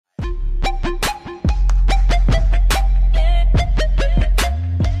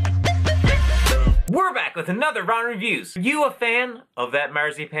with another round of reviews. Are you a fan of that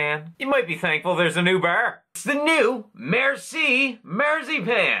marzipan? You might be thankful there's a new bar. It's the new MERCI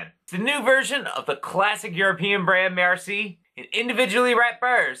Marzipan. It's the new version of the classic European brand MERCI in individually wrapped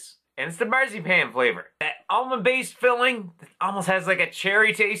bars. And it's the marzipan flavor. That almond-based filling that almost has like a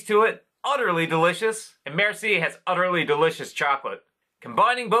cherry taste to it. Utterly delicious. And MERCI has utterly delicious chocolate.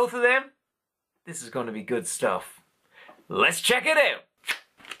 Combining both of them, this is going to be good stuff. Let's check it out.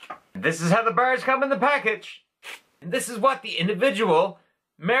 This is how the bars come in the package. And this is what the individual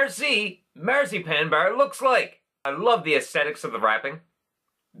MERCI Marzipan bar looks like. I love the aesthetics of the wrapping.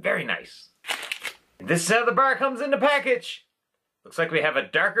 Very nice. And this is how the bar comes in the package. Looks like we have a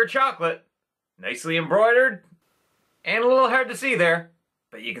darker chocolate, nicely embroidered, and a little hard to see there.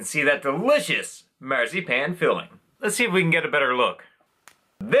 But you can see that delicious marzipan filling. Let's see if we can get a better look.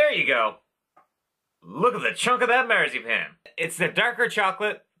 There you go. Look at the chunk of that marzipan. It's the darker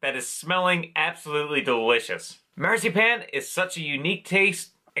chocolate that is smelling absolutely delicious. Marzipan is such a unique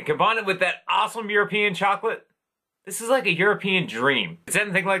taste, and combine it with that awesome European chocolate, this is like a European dream. It's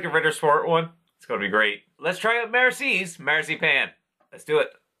anything like the Ritter Sport one, it's gonna be great. Let's try out MERCI's Marzipan. Let's do it.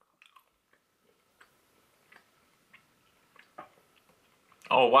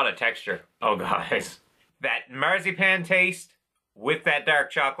 Oh, what a texture. Oh, guys. That marzipan taste with that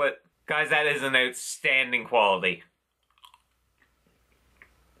dark chocolate. Guys, that is an outstanding quality.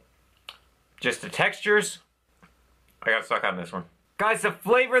 Just the textures. I got stuck on this one. Guys, the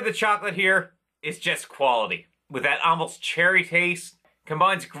flavor of the chocolate here is just quality. With that almost cherry taste.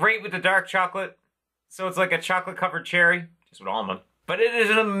 Combines great with the dark chocolate. So it's like a chocolate covered cherry, just with almond. But it is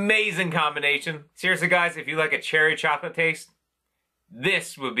an amazing combination. Seriously guys, if you like a cherry chocolate taste,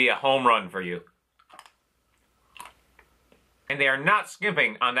 this would be a home run for you. And they are not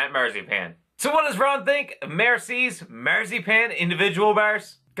skimping on that marzipan. So what does Ron think of MERCI's Marzipan individual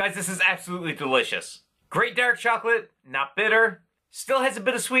bars? Guys, this is absolutely delicious. Great dark chocolate, not bitter, still has a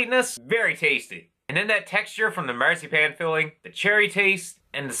bit of sweetness, very tasty. And then that texture from the marzipan filling, the cherry taste,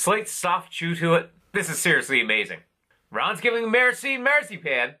 and the slight soft chew to it. This is seriously amazing. Ron's giving MERCI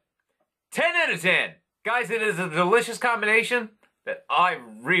Marzipan 10 out of 10. Guys, it is a delicious combination that I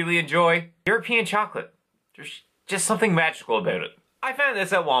really enjoy. European chocolate. There's just something magical about it. I found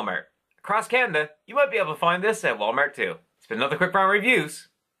this at Walmart. Across Canada, you might be able to find this at Walmart too. It's been another quick round of reviews.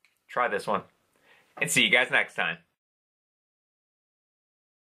 Try this one. And see you guys next time.